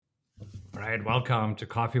right, welcome to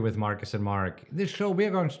Coffee with Marcus and Mark. In this show, we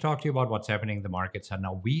are going to talk to you about what's happening in the markets, and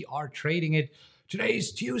now we are trading it. Today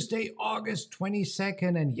is Tuesday, August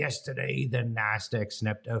 22nd, and yesterday the Nasdaq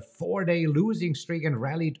snapped a 4-day losing streak and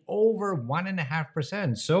rallied over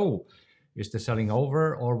 1.5%. So, is the selling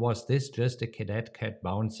over, or was this just a cadet cat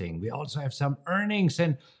bouncing? We also have some earnings,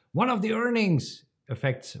 and one of the earnings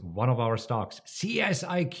affects one of our stocks,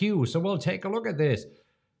 CSIQ. So we'll take a look at this.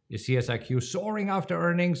 Is CSIQ soaring after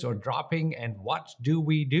earnings or dropping? And what do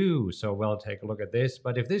we do? So we'll take a look at this.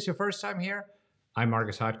 But if this is your first time here, I'm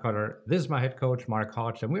Marcus Hartcutter. This is my head coach, Mark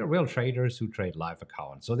Hodge, and we're real traders who trade live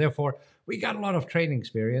accounts. So therefore, we got a lot of trading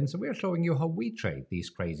experience, and we're showing you how we trade these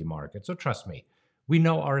crazy markets. So trust me, we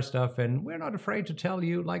know our stuff, and we're not afraid to tell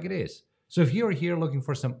you like it is. So if you're here looking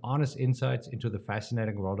for some honest insights into the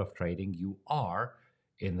fascinating world of trading, you are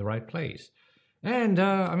in the right place. And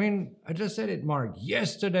I just said it, Mark.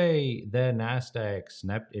 Yesterday, the Nasdaq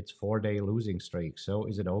snapped its 4-day losing streak. So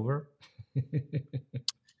is it over?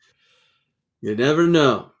 You never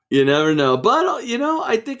know. You never know. But,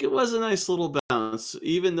 I think it was a nice little bounce,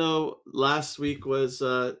 even though last week was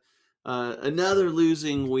another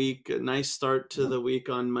losing week. A nice start to the week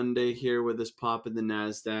on Monday here with this pop in the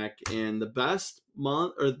Nasdaq, and the best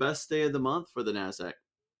day of the month for the Nasdaq.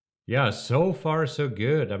 Yeah, so far so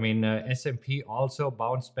good. S&P also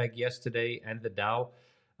bounced back yesterday, and the Dow.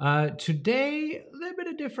 Today, a little bit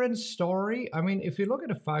of different story. If you look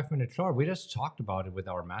at a 5-minute chart, we just talked about it with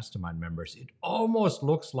our mastermind members. It almost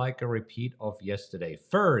looks like a repeat of yesterday.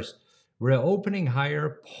 First, we're opening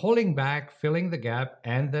higher, pulling back, filling the gap,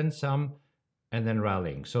 and then some, and then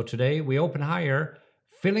rallying. So today we open higher,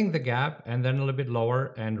 filling the gap, and then a little bit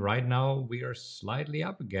lower. And right now we are slightly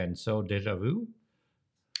up again. So deja vu.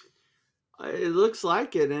 It looks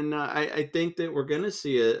like it, and I think that we're going to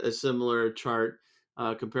see a similar chart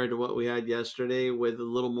compared to what we had yesterday with a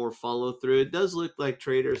little more follow through. It does look like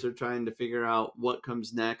traders are trying to figure out what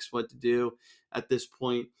comes next, what to do at this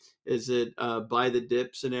point. Is it buy the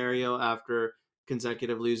dip scenario after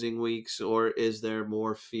consecutive losing weeks, or is there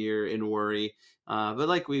more fear and worry? But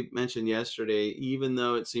like we mentioned yesterday, even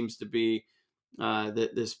though it seems to be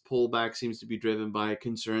that this pullback seems to be driven by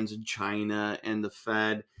concerns in China and the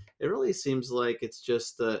Fed, it really seems like it's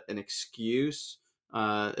just an excuse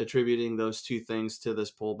attributing those two things to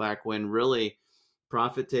this pullback, when really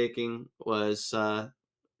profit taking was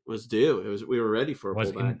due. We were ready for a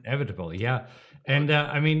Was pullback. inevitable, yeah. And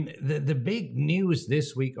the big news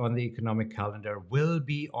this week on the economic calendar will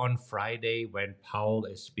be on Friday when Powell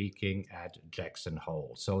is speaking at Jackson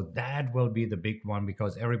Hole. So that will be the big one,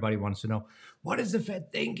 because everybody wants to know, what is the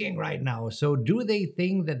Fed thinking right now? So do they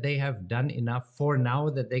think that they have done enough for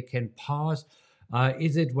now that they can pause?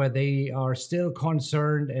 Is it where they are still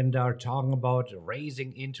concerned and are talking about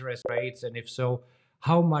raising interest rates? And if so,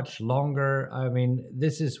 how much longer?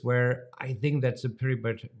 This is where I think that's a pretty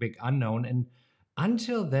big unknown. And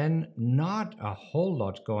until then, not a whole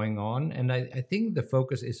lot going on. And I think the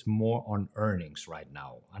focus is more on earnings right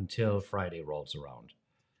now until Friday rolls around.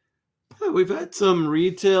 We've had some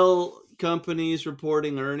retail companies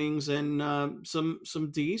reporting earnings and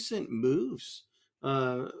some decent moves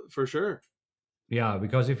for sure. Yeah,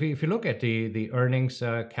 because if you look at the earnings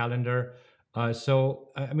calendar, this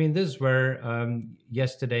is where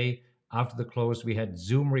yesterday after the close we had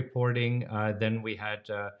Zoom reporting. Then we had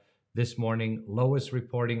this morning Lowe's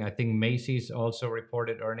reporting. I think Macy's also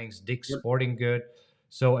reported earnings. Dick's Yep. Sporting Good.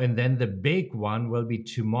 So, and then the big one will be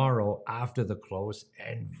tomorrow after the close,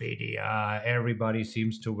 Nvidia. Everybody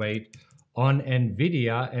seems to wait on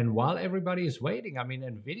Nvidia, and while everybody is waiting,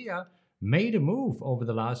 Nvidia made a move over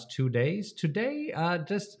the last 2 days. Today,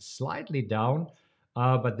 just slightly down,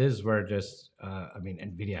 but this is where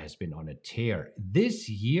Nvidia has been on a tear. This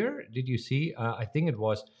year, did you see? I think it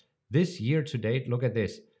was this year to date. Look at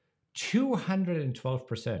this,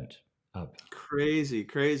 212% up. Crazy.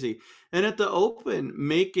 And at the open,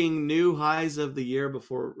 making new highs of the year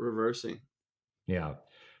before reversing. Yeah.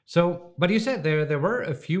 So, but you said there were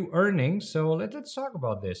a few earnings. So let's talk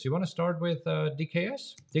about this. You want to start with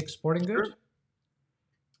DKS, Dick's Sporting Goods? Sure.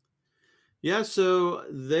 Yeah, so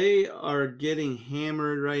they are getting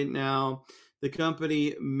hammered right now. The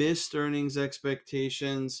company missed earnings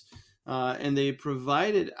expectations, and they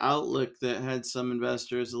provided outlook that had some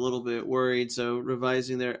investors a little bit worried. So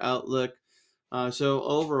revising their outlook. So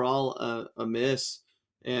overall, a miss,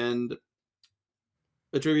 and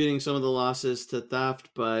attributing some of the losses to theft.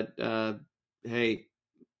 But hey,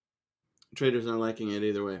 traders aren't liking it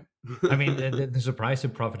either way. The surprise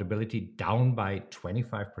in profitability down by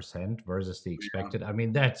 25% versus the expected.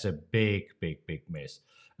 That's a big miss.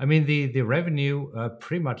 The revenue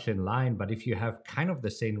pretty much in line, but if you have kind of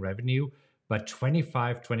the same revenue but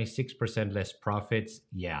 25, 26% less profits.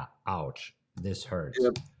 Yeah, ouch. This hurts.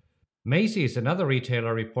 Macy's, another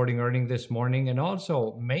retailer, reporting earning this morning, and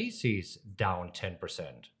also Macy's down 10%.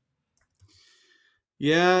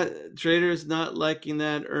 Yeah, traders not liking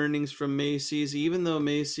that earnings from Macy's, even though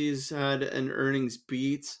Macy's had an earnings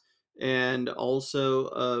beat and also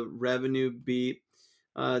a revenue beat.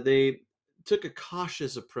 They took a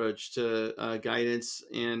cautious approach to guidance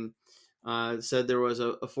and said there was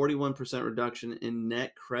a 41% reduction in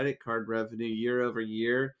net credit card revenue year over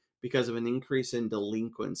year because of an increase in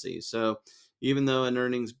delinquency. So even though an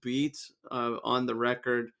earnings beat on the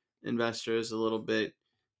record, investors a little bit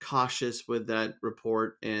cautious with that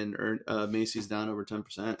report, and Macy's down over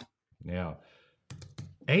 10%. Yeah.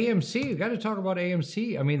 AMC, you got to talk about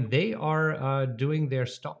AMC. I mean, they are doing their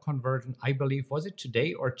stock conversion, I believe, was it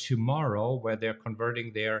today or tomorrow, where they're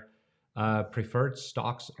converting their preferred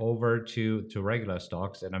stocks over to regular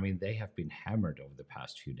stocks. And I mean, they have been hammered over the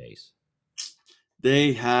past few days.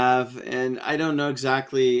 They have, and I don't know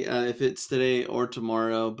exactly if it's today or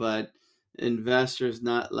tomorrow, but investors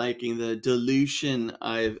not liking the dilution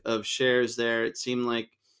of shares there. It seemed like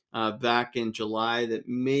back in July that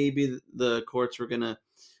maybe the courts were going to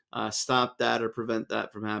stop that or prevent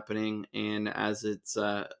that from happening. And as it's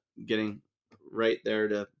getting right there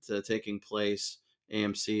to taking place,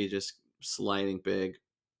 AMC just sliding big.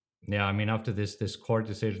 Yeah, I mean, after this court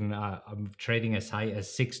decision, I'm trading as high as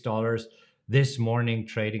 $6 this morning,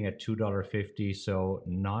 trading at $2.50. So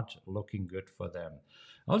not looking good for them.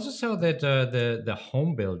 I also saw that the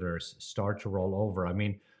home builders start to roll over. I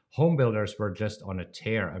mean, home builders were just on a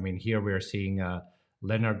tear. I mean, here we're seeing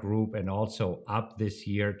Lennar Group and also up this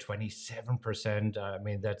year 27%. I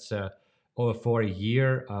mean, that's for a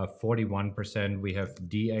year 41%. We have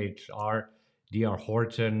DR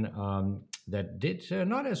Horton. That did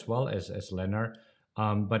not as well as Lennar.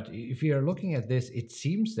 But if you're looking at this, it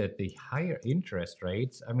seems that the higher interest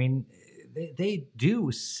rates, I mean, they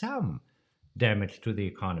do some damage to the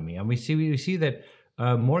economy. And we see that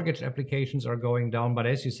mortgage applications are going down. But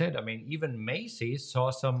as you said, I mean, even Macy's saw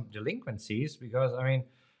some delinquencies because, I mean,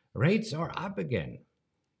 rates are up again.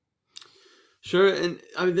 Sure, and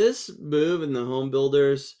I mean this move in the home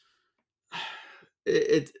builders,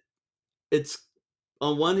 it it's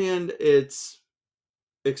on one hand it's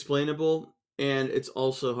explainable, and it's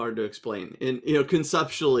also hard to explain, and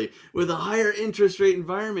conceptually with a higher interest rate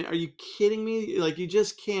environment. Are you kidding me? Like, you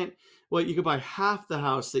just can't. What, you could buy half the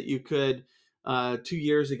house that you could 2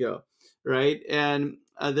 years ago, right? And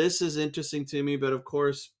this is interesting to me, but of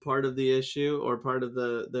course part of the issue, or part of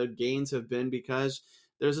the gains, have been because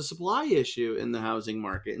there's a supply issue in the housing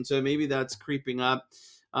market, and so maybe that's creeping up.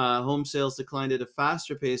 Home sales declined at a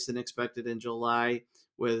faster pace than expected in July,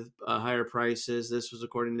 with higher prices. This was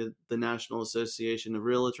according to the National Association of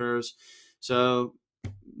Realtors. So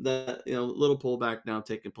that, little pullback now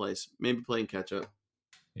taking place, maybe playing catch up.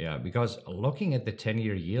 Yeah, because looking at the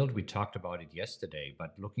 10-year yield, we talked about it yesterday,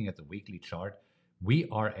 but looking at the weekly chart, we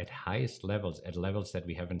are at highest levels, at levels that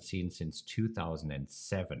we haven't seen since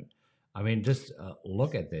 2007. I mean, just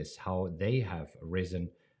look at this, how they have risen.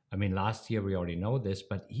 I mean, last year we already know this,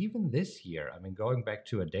 but even this year, I mean, going back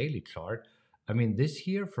to a daily chart, I mean, this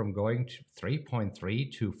year from going to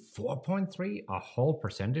 3.3 to 4.3, a whole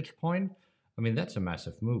percentage point, I mean, that's a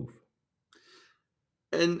massive move.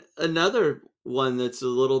 And another one that's a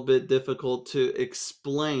little bit difficult to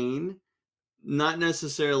explain, not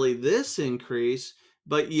necessarily this increase,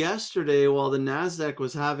 but yesterday, while the Nasdaq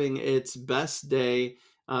was having its best day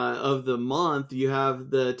of the month, you have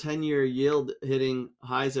the 10-year yield hitting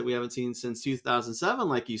highs that we haven't seen since 2007.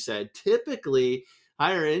 Like you said, typically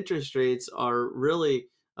higher interest rates are really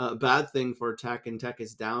a bad thing for tech, and tech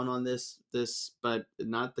is down on this, but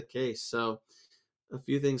not the case. So a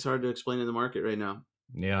few things hard to explain in the market right now.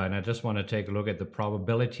 Yeah, and I just want to take a look at the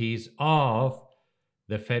probabilities of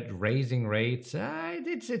the Fed raising rates.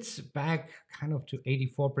 It's back kind of to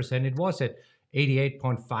 84%. It was at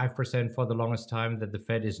 88.5% for the longest time that the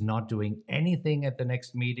Fed is not doing anything at the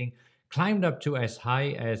next meeting. Climbed up to as high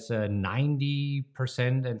as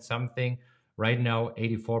 90% and something. Right now,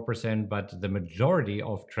 84%. But the majority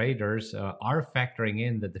of traders are factoring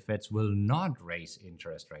in that the Feds will not raise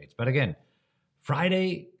interest rates. But again,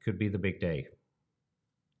 Friday could be the big day.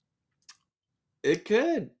 It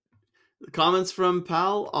could. The comments from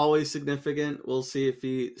Powell always significant. We'll see if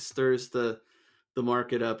he stirs the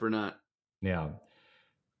market up or not. Yeah.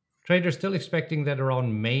 Traders still expecting that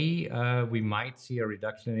around May, we might see a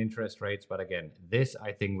reduction in interest rates. But again, this,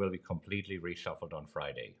 I think, will be completely reshuffled on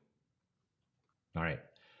Friday. All right.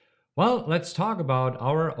 Well, let's talk about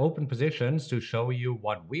our open positions to show you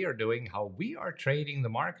what we are doing, how we are trading the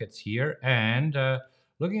markets here. And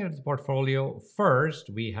looking at the portfolio, first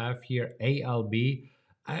we have here ALB.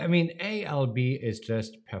 I mean, ALB is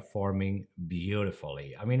just performing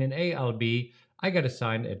beautifully. I mean, in ALB, I got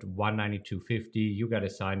assigned at 192.50. You got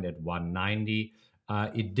assigned at 190.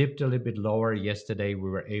 It dipped a little bit lower yesterday. We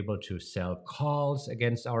were able to sell calls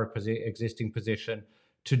against our existing position.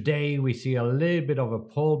 Today we see a little bit of a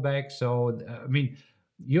pullback. So, I mean,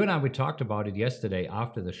 you and I, we talked about it yesterday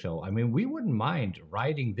after the show. I mean, we wouldn't mind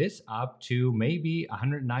riding this up to maybe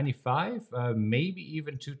 195, maybe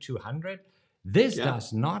even to 200. This Yeah.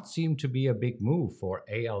 does not seem to be a big move for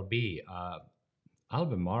ALB.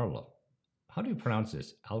 Albemarle. How do you pronounce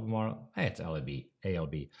this? Albemarle? Hey, it's LB.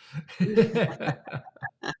 ALB.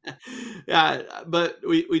 Yeah, but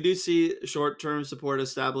we do see short-term support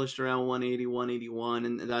established around 180, 181,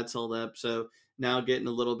 and that's held up. So now getting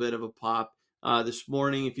a little bit of a pop. This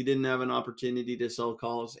morning, if you didn't have an opportunity to sell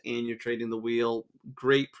calls and you're trading the wheel,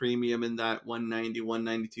 great premium in that 190,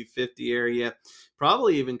 192.50 area.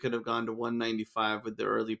 Probably even could have gone to 195 with the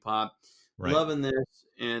early pop. Right. Loving this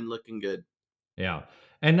and looking good. Yeah.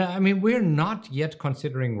 And I mean, we're not yet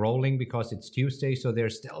considering rolling because it's Tuesday. So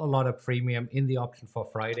there's still a lot of premium in the option for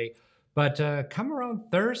Friday. But come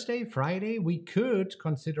around Thursday, Friday, we could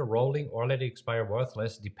consider rolling or let it expire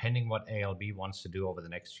worthless, depending what ALB wants to do over the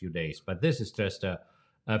next few days. But this is just a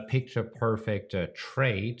picture perfect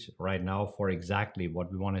trade right now for exactly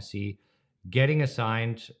what we want to see. Getting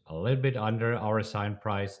assigned a little bit under our assigned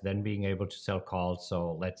price, then being able to sell calls.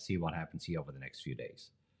 So let's see what happens here over the next few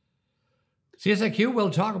days. CSIQ,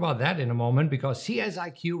 we'll talk about that in a moment because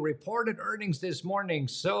CSIQ reported earnings this morning.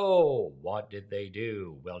 So, what did they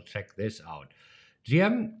do? We'll check this out.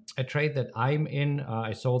 GM, a trade that I'm in,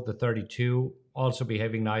 I sold the 32, also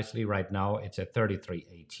behaving nicely right now. It's at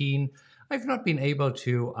 33.18. I've not been able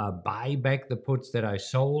to buy back the puts that I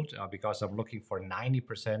sold because I'm looking for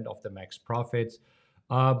 90% of the max profits.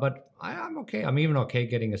 But I'm okay. I'm even okay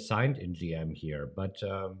getting assigned in GM here, but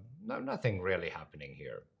nothing really happening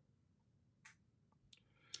here.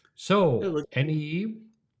 So NEE,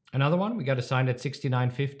 another one, we got assigned at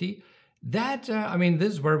 69.50. That, I mean,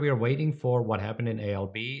 this is where we are waiting for what happened in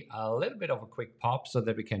ALB. A little bit of a quick pop so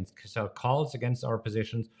that we can sell calls against our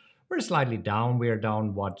positions. We're slightly down. We are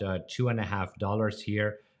down, what, $2.50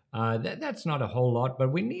 here. That's not a whole lot,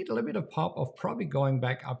 but we need a little bit of pop of probably going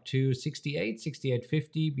back up to 68,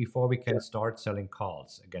 68.50 before we can start selling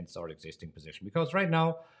calls against our existing position. Because right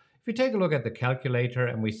now, if you take a look at the calculator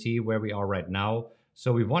and we see where we are right now,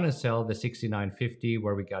 so we want to sell the 69.50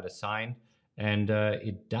 where we got assigned, and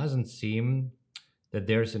it doesn't seem that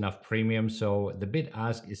there's enough premium. So the bid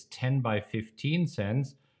ask is 10 by 15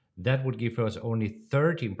 cents. That would give us only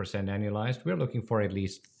 13% annualized. We're looking for at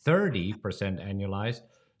least 30% annualized.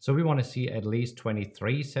 So we want to see at least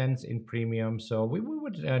 23 cents in premium. So we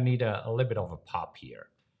would need a little bit of a pop here.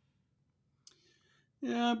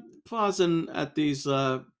 Yeah, pausing at these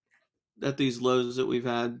lows that we've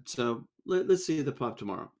had. So let's see the pop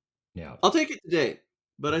tomorrow. Yeah. I'll take it today,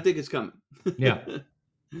 but I think it's coming. Yeah.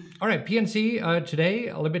 All right, PNC today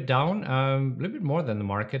a little bit down, a little bit more than the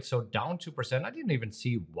market, so down 2%. I didn't even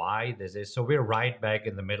see why this is. So we're right back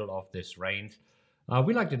in the middle of this range.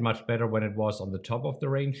 We liked it much better when it was on the top of the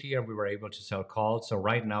range here, and we were able to sell calls. So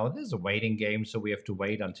right now, this is a waiting game, so we have to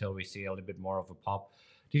wait until we see a little bit more of a pop.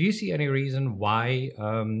 Did you see any reason why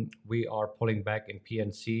we are pulling back in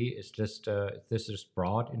PNC? Is just this is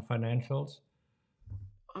broad in financials?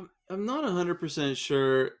 I'm not 100%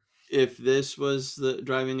 sure if this was the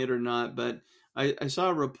driving it or not, but I saw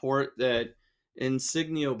a report that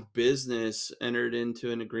Insignio Business entered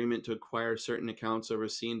into an agreement to acquire certain accounts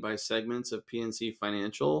overseen by segments of PNC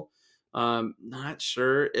Financial. Not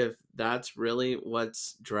sure if that's really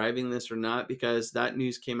what's driving this or not, because that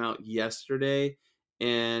news came out yesterday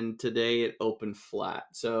and today it opened flat.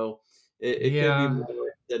 So it could be Yeah,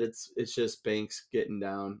 more that it's just banks getting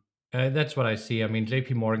down. That's what I see. I mean,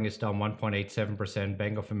 JP Morgan is down 1.87%.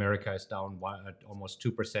 Bank of America is down almost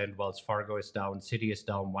 2%. Wells Fargo is down. Citi is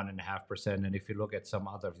down 1.5%. And if you look at some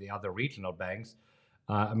of the other regional banks,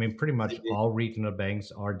 I mean, pretty much all regional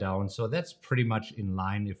banks are down. So that's pretty much in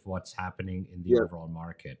line with what's happening in the Yeah. overall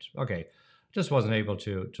market. Okay. Just wasn't able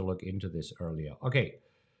to look into this earlier. Okay.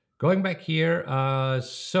 Going back here.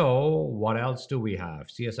 So what else do we have?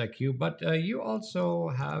 CSIQ, but you also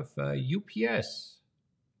have UPS.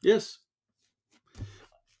 Yes.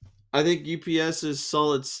 I think UPS is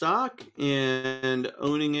solid stock, and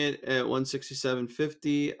owning it at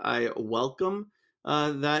 167.50, I welcome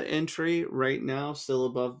that entry right now, still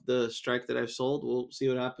above the strike that I've sold. We'll see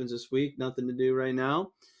what happens this week. Nothing to do right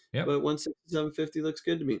now. Yep. but 167.50 looks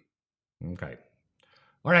good to me. Okay.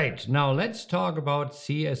 All right, now let's talk about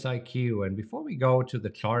CSIQ. And before we go to the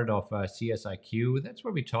chart of CSIQ, that's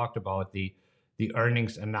where we talked about the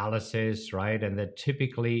earnings analysis, right? And that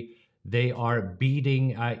typically they are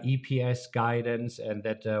beating EPS guidance, and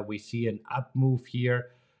that we see an up move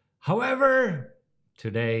here. However,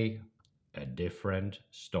 today a different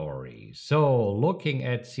story. So looking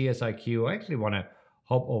at CSIQ, I actually want to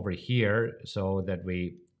hop over here so that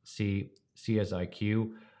we see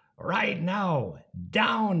CSIQ right now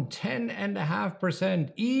down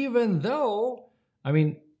 10.5%, even though, I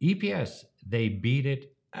mean, EPS, they beat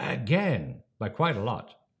it again by quite a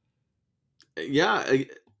lot. Yeah,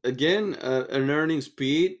 again, an earnings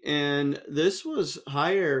beat, and this was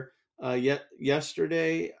higher yet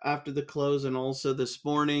yesterday after the close, and also this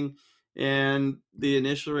morning. And the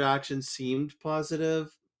initial reaction seemed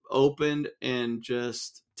positive, opened and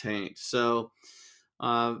just tanked. So,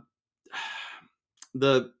 uh,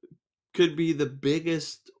 the could be the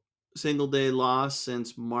biggest single day loss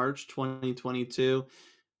since March 2022.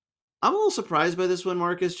 I'm a little surprised by this one,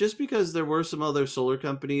 Marcus, just because there were some other solar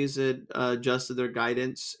companies that adjusted their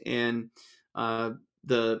guidance, and uh,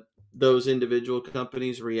 the those individual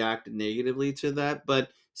companies reacted negatively to that.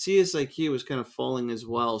 But CSIQ was kind of falling as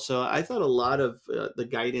well, so I thought a lot of the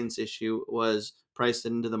guidance issue was priced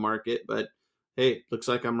into the market. But hey, looks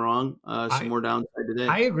like I'm wrong. Some I more downside today.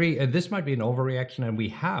 I agree. This might be an overreaction, and we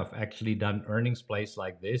have actually done earnings plays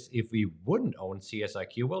like this. If we wouldn't own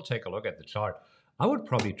CSIQ, we'll take a look at the chart. I would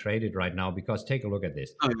probably trade it right now because take a look at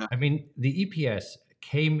this. Oh yeah, I mean, the EPS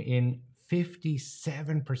came in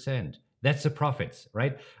 57%. That's the profits,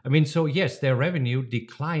 right? I mean, so yes, their revenue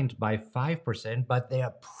declined by 5%, but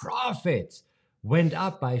their profits went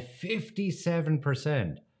up by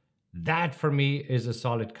 57%. That for me is a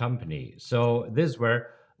solid company. So this is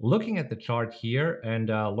where looking at the chart here and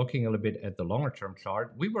looking a little bit at the longer term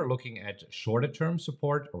chart, we were looking at shorter term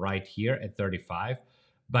support right here at 35.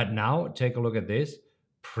 But now take a look at this.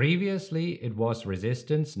 Previously, it was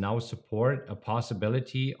resistance, now support, a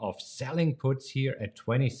possibility of selling puts here at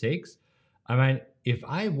 26. I mean, if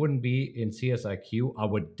I wouldn't be in CSIQ, I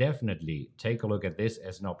would definitely take a look at this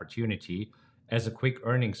as an opportunity, as a quick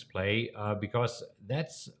earnings play, because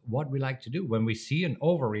that's what we like to do when we see an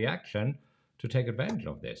overreaction to take advantage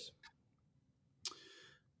of this.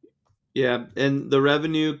 yeah, and the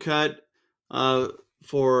revenue cut uh,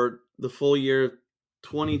 for the full year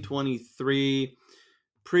 2023.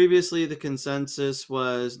 Previously, the consensus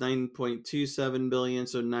was 9.27 billion,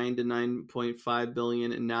 so 9 to 9.5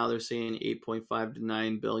 billion, and now they're saying 8.5 to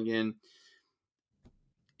 9 billion.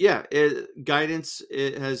 Yeah, guidance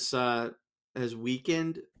it has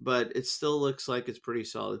weakened, but it still looks like it's pretty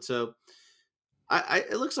solid. So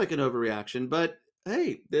it looks like an overreaction, but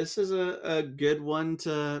hey, this is a good one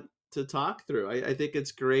to talk through. I think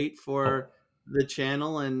it's great Oh, for the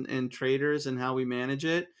channel and traders and how we manage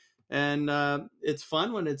it. And it's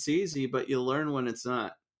fun when it's easy, but you learn when it's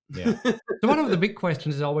not. yeah. So one of the big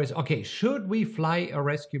questions is always, okay, should we fly a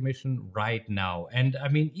rescue mission right now? And I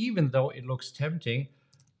mean, even though it looks tempting,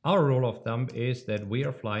 our rule of thumb is that we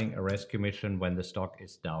are flying a rescue mission when the stock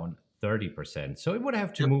is down 30%. So it would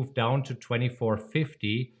have to Yep. move down to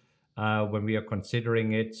 24.50 when we are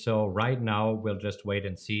considering it. So right now, we'll just wait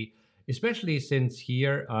and see, especially since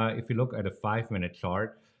here, if you look at a 5 minute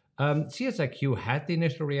chart, CSIQ had the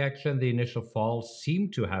initial reaction. The initial fall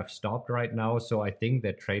seemed to have stopped right now. So I think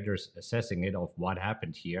that traders assessing it of what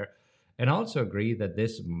happened here, and also agree that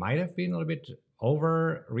this might have been a little bit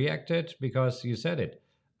overreacted because you said it.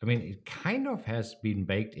 I mean, it kind of has been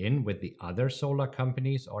baked in with the other solar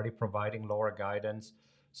companies already providing lower guidance.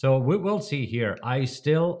 So we will see here. I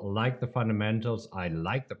still like the fundamentals. I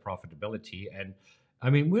like the profitability. And I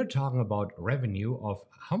mean, we're talking about revenue of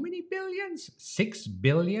how many billions? 6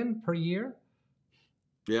 billion per year?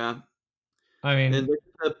 Yeah. I And mean,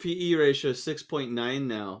 the PE ratio is 6.9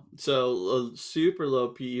 now. So a super low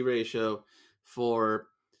PE ratio for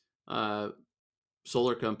uh,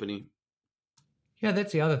 solar company. yeah,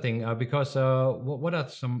 that's the other thing. Because what are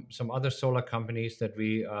some other solar companies that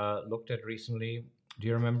we looked at recently? Do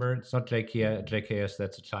you remember? It's not JKS,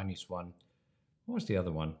 that's a Chinese one. What was the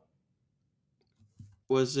other one?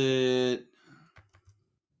 Was it?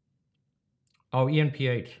 Oh,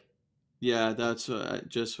 ENPH. Yeah, that's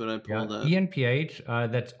just what I Yeah, pulled up. ENPH,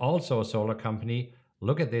 that's also a solar company.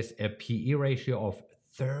 Look at this, a PE ratio of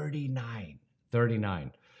 39.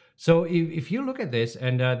 39. So if you look at this,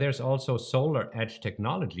 and there's also Solar Edge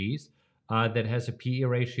Technologies that has a PE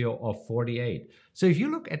ratio of 48. So if you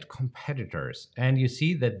look at competitors and you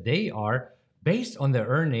see that they are, based on their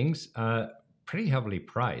earnings, pretty heavily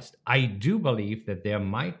priced. I do believe that there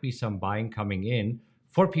might be some buying coming in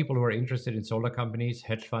for people who are interested in solar companies,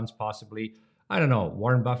 hedge funds possibly. I don't know.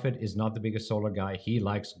 Warren Buffett is not the biggest solar guy. He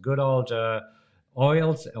likes good old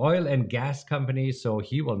oil and gas companies, so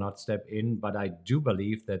he will not step in. But I do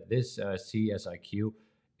believe that this CSIQ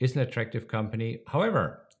is an attractive company.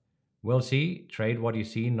 However, we'll see. Trade what you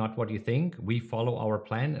see, not what you think. We follow our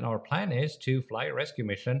plan, and our plan is to fly a rescue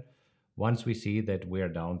mission once we see that we're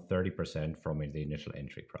down 30% from the initial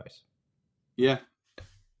entry price. Yeah.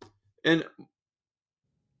 And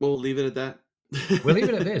we'll leave it at that. We'll leave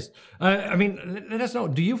it at this. I mean, let us know.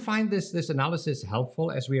 Do you find this analysis helpful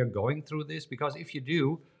as we are going through this? Because if you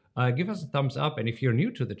do, give us a thumbs up. And if you're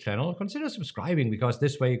new to the channel, consider subscribing, because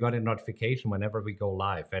this way you got a notification whenever we go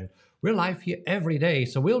live. And we're live here every day.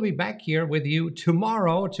 So we'll be back here with you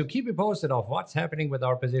tomorrow to keep you posted of what's happening with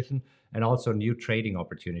our position and also new trading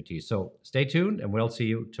opportunities. So stay tuned and we'll see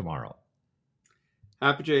you tomorrow.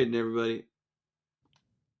 Happy trading, everybody.